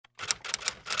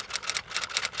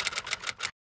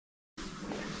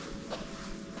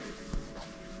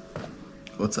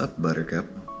What's up, Buttercup?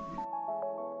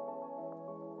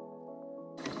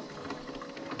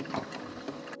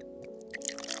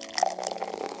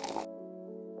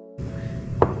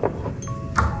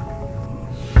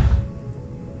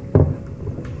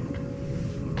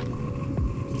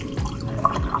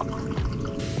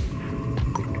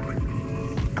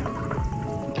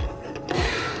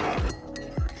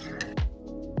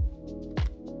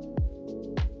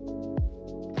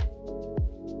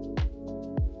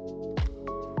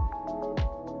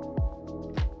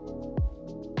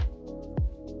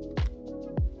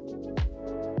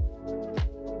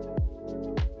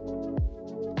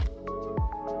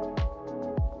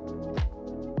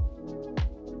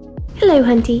 Hello,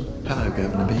 Hunty. Hello,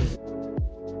 Governor Bee.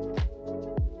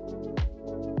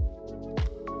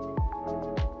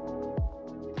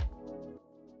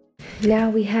 Now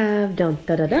we have dun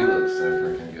da da da. You look so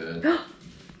freaking good.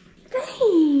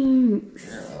 Thanks.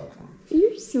 You're welcome.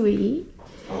 You're sweet.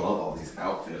 I love all these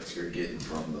outfits you're getting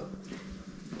from the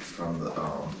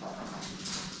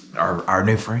our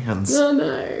new friends. I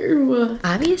know.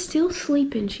 Ivy is still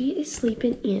sleeping. She is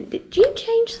sleeping in. Did you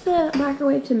change the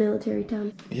microwave to military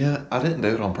time? Yeah, I didn't do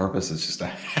it on purpose. It's just a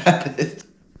habit.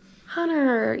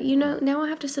 Hunter, you know, now I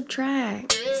have to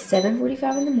subtract.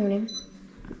 7:45 in the morning.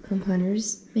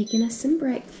 Hunter's making us some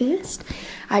breakfast.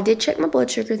 I did check my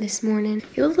blood sugar this morning.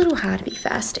 It was a little high to be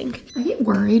fasting. I get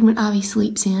worried when Ivy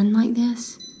sleeps in like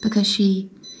this because it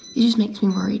just makes me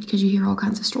worried because you hear all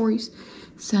kinds of stories.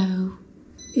 So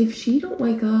if she don't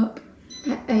wake up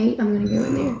at 8, I'm gonna go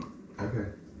in there. Okay.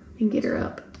 And get her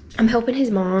up. I'm helping his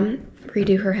mom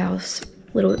redo her house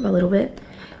little bit by little bit.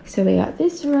 So we got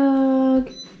this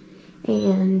rug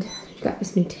and got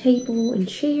this new table and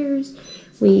chairs.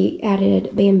 We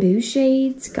added bamboo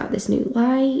shades, got this new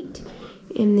light.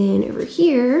 And then over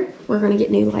here, we're gonna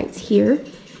get new lights here.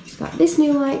 Got this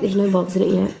new light, there's no bulbs in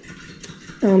it yet.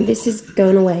 This is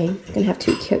going away. Gonna have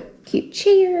two cute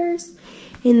chairs.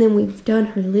 And then we've done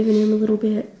her living room a little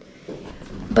bit.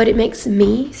 But it makes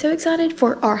me so excited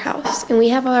for our house. And we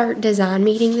have our design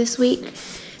meeting this week,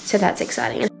 so that's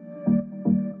exciting.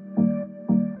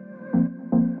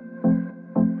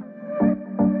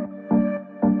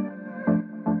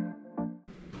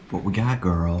 What we got,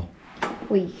 girl?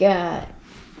 We got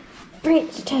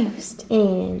French toast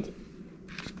and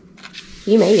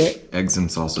you made it. Eggs and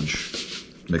sausage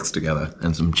mixed together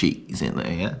and some cheese in there,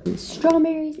 yeah? And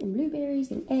strawberries and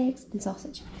blueberries and eggs and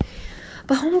sausage.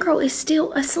 But homegirl is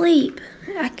still asleep.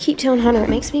 I keep telling Hunter it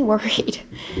makes me worried.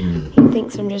 He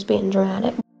thinks I'm just being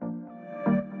dramatic.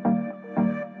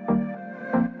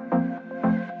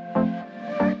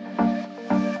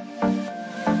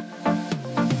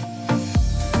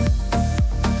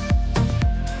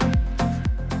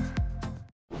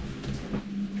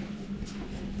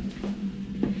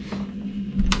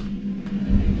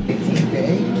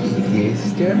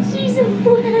 She's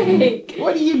awake.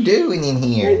 What are you doing in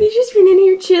here? Have you just been in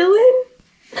here chilling?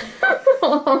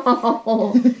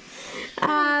 Oh,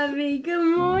 Ivy,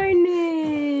 good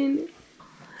morning.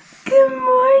 Good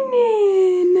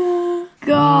morning.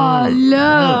 God,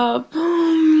 love.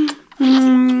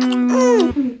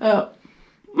 Oh.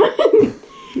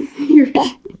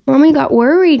 Mommy got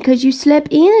worried because you slept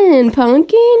in,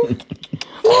 Pumpkin.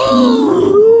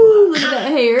 Ooh, look at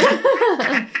that hair.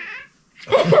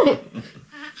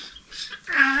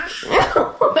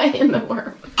 What in the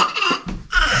world?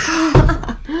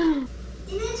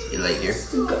 See you later.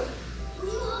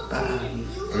 Bye. I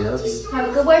love you. Have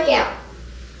a good workout.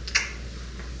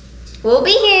 We'll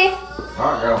be here.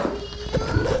 Alright, girl.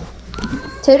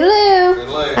 Toodaloo.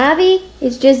 Toodaloo. Ivy,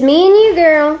 it's just me and you,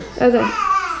 girl. Okay.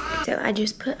 So I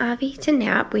just put Ivy to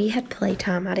nap. We had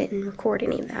playtime. I didn't record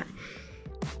any of that.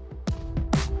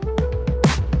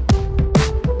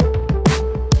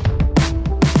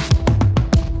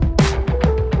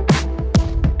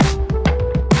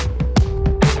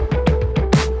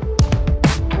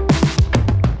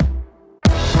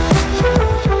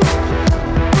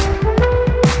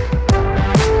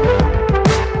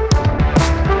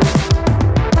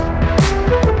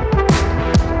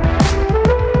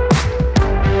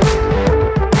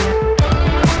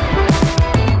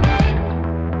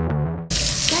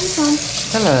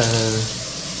 Hello.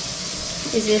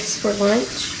 Is this for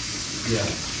lunch? Yeah.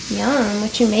 Yum.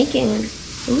 What you making?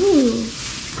 Ooh.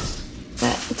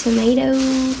 Got tomato,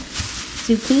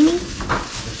 zucchini,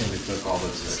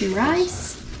 some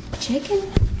rice, chicken.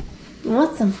 You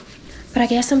want some? But I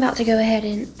guess I'm about to go ahead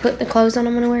and put the clothes on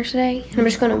I'm gonna wear today. I'm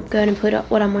just gonna go ahead and put up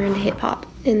what I'm wearing to hip hop,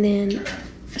 and then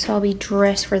so I'll be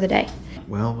dressed for the day.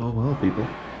 Well, people.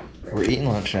 We're eating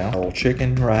lunch now.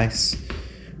 Chicken, rice,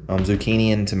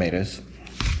 zucchini, and tomatoes.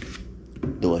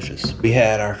 delicious. We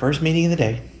had our first meeting of the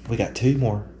day. We got 2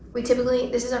 more. We typically,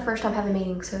 this is our first time having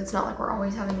meetings, so it's not like we're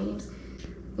always having meetings.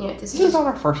 You know, This is not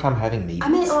our first time having meetings. I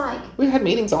meant like, We had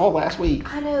meetings all last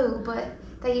week. I know, but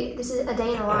this is a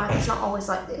day in a life. It's not always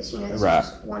like this, you know, this Right. is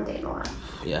just one day in a life.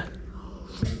 Yeah.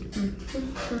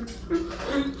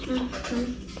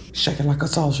 Shake it like a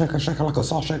salt shaker, shake it like a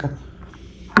salt shaker.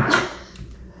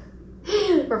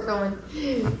 We're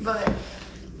filming, but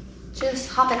just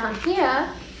hopping on here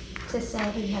to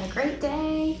say you had a great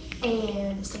day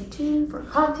and stay tuned for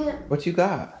content. What you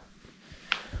got?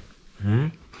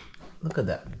 Look at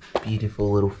that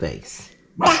beautiful little face.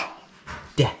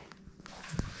 Yeah.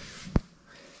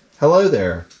 Hello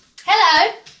there.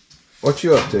 Hello. What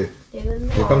you up to? Here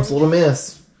Here comes little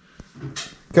Miss.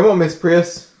 Come on, Miss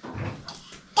Priss.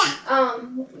 We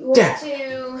want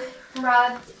to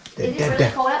ride. Is it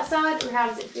really cold outside, or how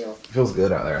does it feel? Feels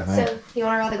good out there, I think. So, you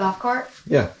want to ride the golf cart?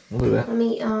 Yeah, we'll do that. Let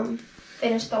me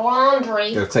finish the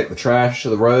laundry. Gotta take the trash to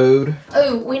the road.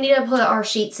 Oh, we need to put our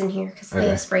sheets in here because they Okay.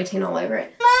 have spray tan all over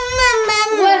it.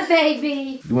 What,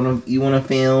 baby? You wanna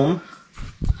film?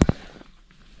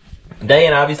 Day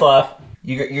in Ivy's life.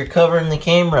 You're covering the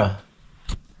camera.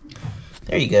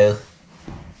 There you go.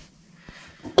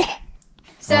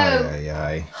 So, Aye, aye,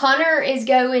 aye. Hunter is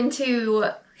going to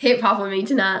hip hop with me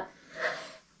tonight.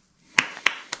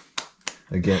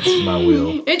 Against my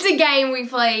will. It's a game we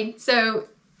played, so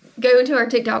go to our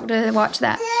TikTok to watch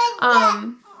that.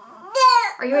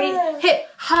 Are you ready to hip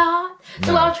hop?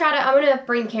 So No. I'm gonna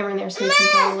bring the camera in there so we can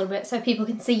film a little bit so people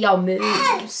can see y'all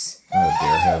moves. Oh,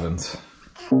 dear heavens.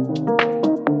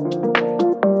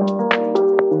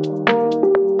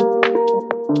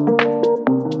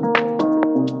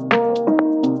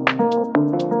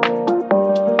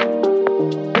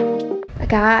 A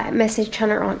guy messaged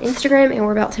Hunter on Instagram and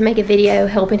we're about to make a video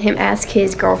helping him ask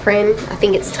his girlfriend, I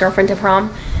think it's his girlfriend, to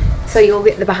prom. So you'll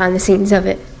get the behind the scenes of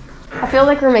it. I feel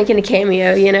like we're making a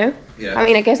cameo, you know? Yeah. I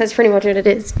mean, I guess that's pretty much what it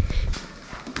is.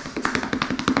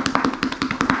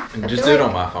 Just do it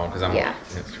on my phone because I'm Yeah.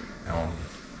 on.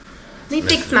 Let me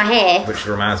fix my hair. Which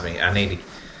reminds me, I need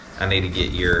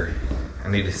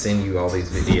to send you all these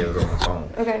videos on my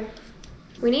phone. Okay.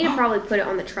 We need to probably put it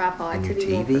on the tripod to your be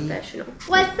more TV? professional.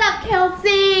 What's up,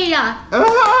 Kelsey?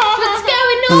 What's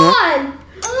going on?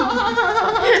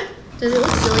 Does it look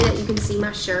silly that you can see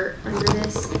my shirt under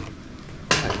this?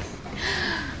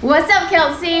 What's up,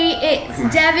 Kelsey? It's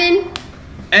Devin.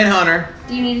 And Hunter.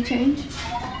 Do you need to change?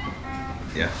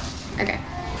 Yeah. Okay.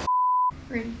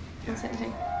 Ready? 1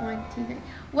 second. 1, 2, 3.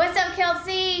 What's up,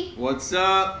 Kelsey? What's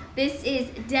up? This is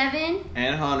Devin,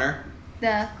 And Hunter.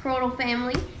 the Crodle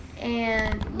family,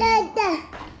 and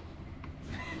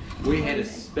We had a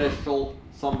special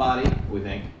somebody, we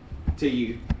think, to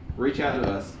you, reach out to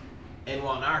us and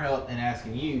want our help in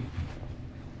asking you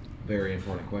a very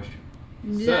important question.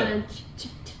 Dun,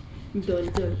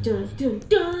 dun, dun, dun, dun,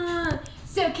 dun.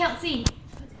 So Kelsey,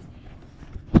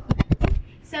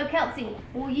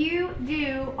 will you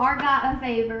do our guy a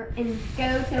favor and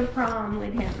go to prom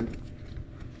with him?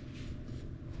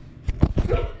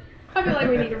 I feel like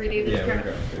we need to redo this. Yeah,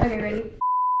 Girl. we're Okay, ready?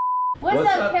 What's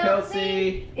up,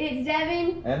 Kelsey? It's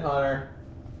Devin. And Hunter.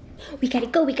 We gotta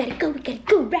go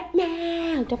right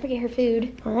now. Don't forget her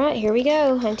food. All right, here we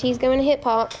go. Auntie's going to hip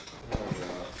hop.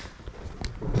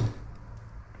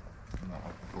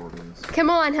 Come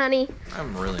on, honey.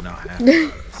 I'm really not happy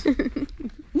about this.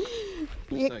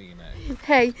 So you know.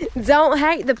 Hey, don't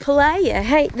hate the player,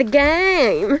 hate the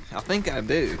game. I think I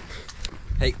do.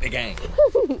 Hate the game.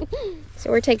 So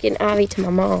we're taking Ivy to my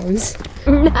mom's.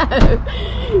 No.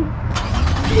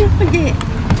 Okay.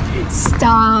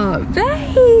 Stop,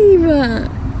 babe.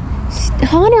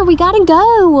 Hunter, we gotta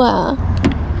go.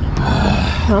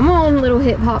 Come on, little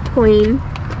hip hop queen.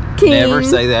 King. Never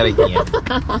say that again.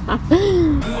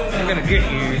 I'm gonna get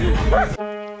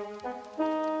you.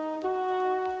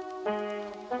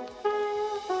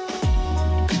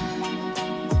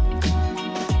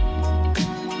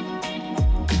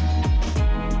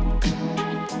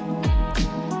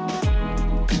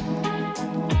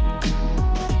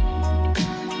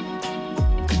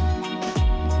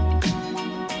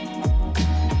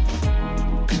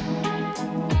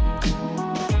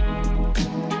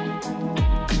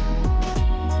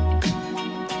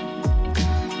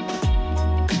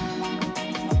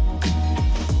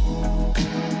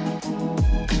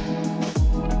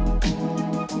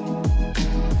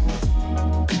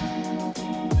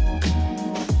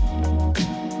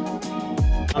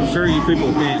 I'm sure you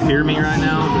people can't hear me right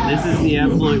now, but this is the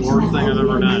absolute worst thing I've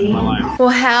ever done in my life. Well,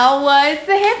 how was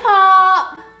the hip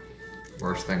hop?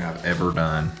 Worst thing I've ever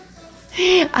done.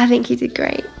 I think he did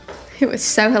great. It was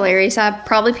so hilarious. I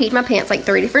probably peed my pants like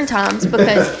 3 different times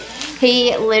because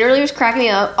he literally was cracking me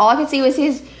up. All I could see was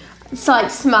his like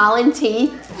smiling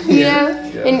teeth, you know?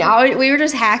 And we were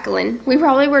just hackling. We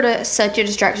probably were such a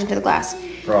distraction to the class.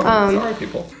 Sorry,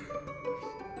 people.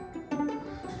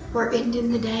 We're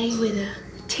ending the day with a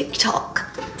TikTok.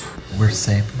 We're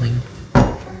sampling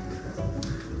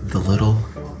the little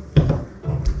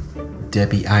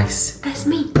Debbie Ice That's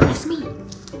me. That's me.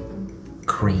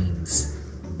 creams.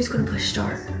 Who's gonna push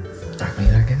start? I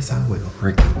mean, I guess I will.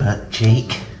 Ricky butt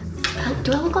cheek.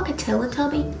 Do I look like a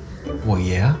Teletubby? Well,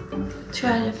 yeah.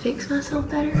 Try to fix myself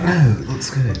better? No, it looks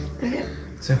good. Okay.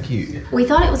 So cute. We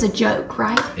thought it was a joke,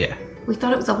 right? Yeah. We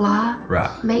thought it was a lie.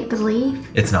 Right. Make believe.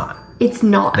 It's not. It's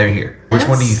not. They're here. Which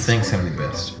one do you think's gonna be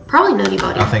best? Probably Nutty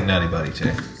Buddy. I think Nutty Buddy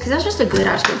too. Because that's just a good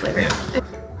ice cream flavor. Yeah.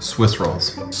 Swiss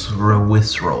rolls.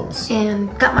 Swiss rolls.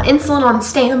 And got my insulin on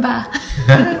standby.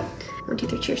 1, 2,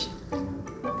 3, cheers.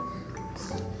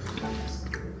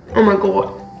 Oh my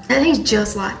god. That tastes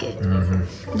just like it.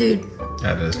 Mm-hmm. Dude,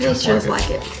 That is it tastes just like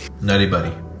it. Nutty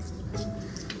Buddy.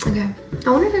 Okay. I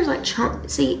wonder if there's like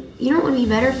chunks. See, you know what would be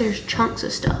better if there's chunks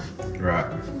of stuff. Right.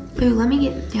 Ooh, let me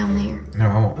get down there. No,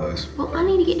 I want those. Well, I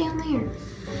need to get down there.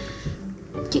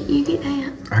 You get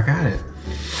that. I got it.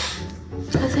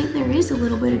 I think there is a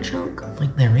little bit of chunk. I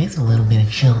think there is a little bit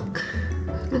of chunk.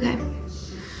 Okay.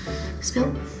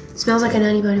 Smells like a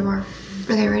Nutty Buddy bar.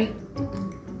 Okay, ready?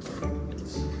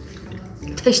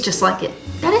 Tastes just like it.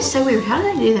 That is so weird. How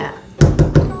did I do that?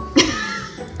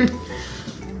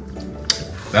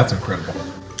 That's incredible.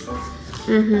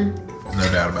 Mm-hmm.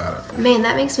 No doubt about it. Man,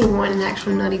 that makes me want an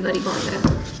actual Nutty Buddy bar though.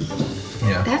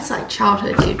 Yeah. That's like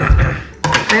childhood, dude.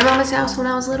 At grandmama's house when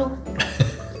I was little,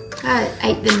 I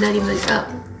ate the Nutty Buddies up.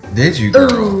 Did you,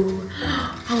 girl? Ooh.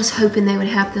 I was hoping they would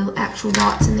have the actual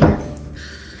dots in there.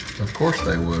 Of course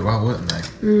they would. Why wouldn't they?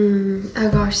 Oh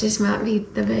gosh, this might be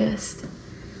the best.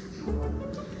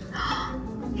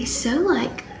 It's so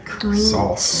like cream,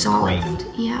 Soft, creamed.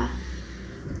 Yeah.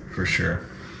 For sure.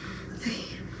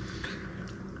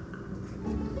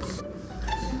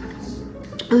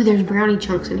 Ooh, there's brownie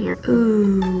chunks in here.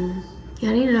 Ooh. Yeah,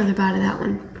 I need another bite of that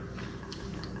one.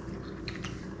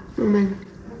 Oh man.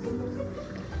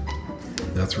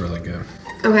 That's really good.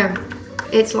 Okay.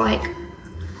 It's like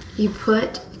you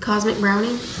put cosmic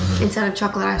brownie inside of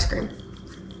chocolate ice cream.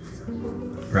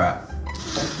 Right.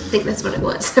 I think that's what it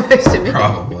was supposed to be.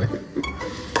 Probably.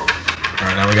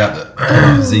 Alright, now we got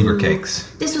the zebra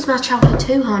cakes. This was my childhood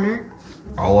too, Hunter.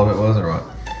 All of it was, or what?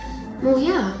 Well,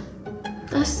 yeah.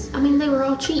 I mean, they were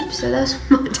all cheap, so that's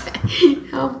my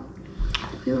how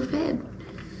we were fed.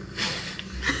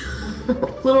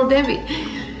 Little Debbie.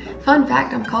 Fun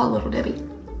fact, I'm called Little Debbie.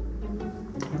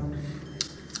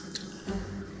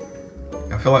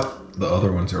 I feel like the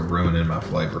other ones are ruining my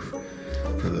flavor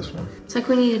for this one. It's like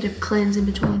we needed to cleanse in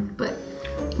between, but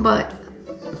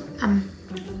I'm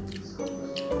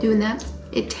doing that.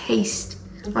 It tastes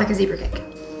like a zebra cake.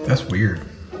 That's weird.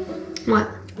 What?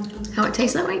 How it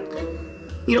tastes that way?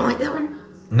 You don't like that one?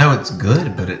 No, it's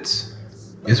good, but it's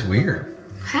weird.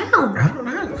 How? I don't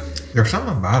know. There's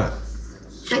something about it.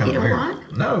 It's That kinda you don't weird.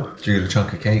 like? No. Did you get a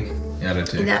chunk of cake? Yeah, I did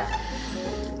too.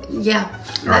 Yeah.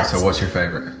 Alright, so what's your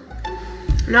favorite?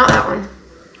 Not that one.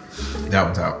 That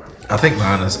one's out. I think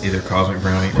mine is either Cosmic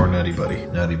Brownie or Nutty Buddy.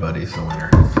 Nutty Buddy is the winner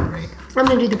for me. I'm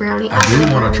gonna do the brownie. I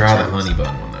do want to try the chunks. honey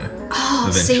bun one though. Oh,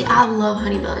 eventually. see, I love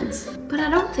honey buns. But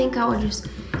I don't think I would just...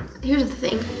 Here's the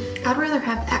thing. I'd rather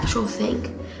have the actual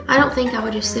thing. I don't think I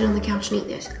would just sit on the couch and eat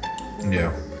this.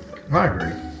 Yeah, I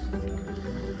agree.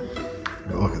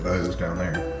 But look at those down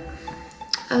there.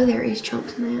 Oh, there is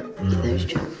chunks in that. Look at those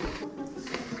chunks.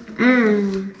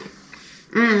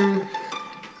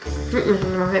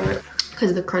 Because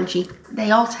of the crunchy.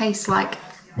 They all taste like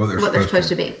What they're supposed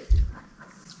to be.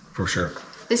 For sure.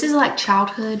 This is like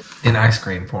childhood. In ice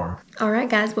cream form. Alright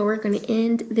guys, well we're going to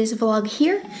end this vlog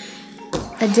here.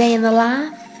 A day in the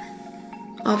life.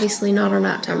 Obviously not our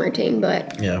nighttime routine,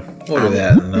 but Yeah, we'll do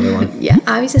that in another one. yeah,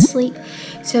 I was asleep.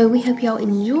 So we hope y'all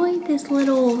enjoyed this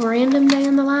little random day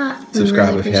in the life. We Subscribe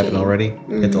really if you haven't appreciate it.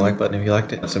 already. Hit the like button if you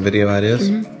liked it. Some video ideas.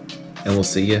 And we'll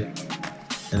see you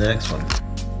in the next one.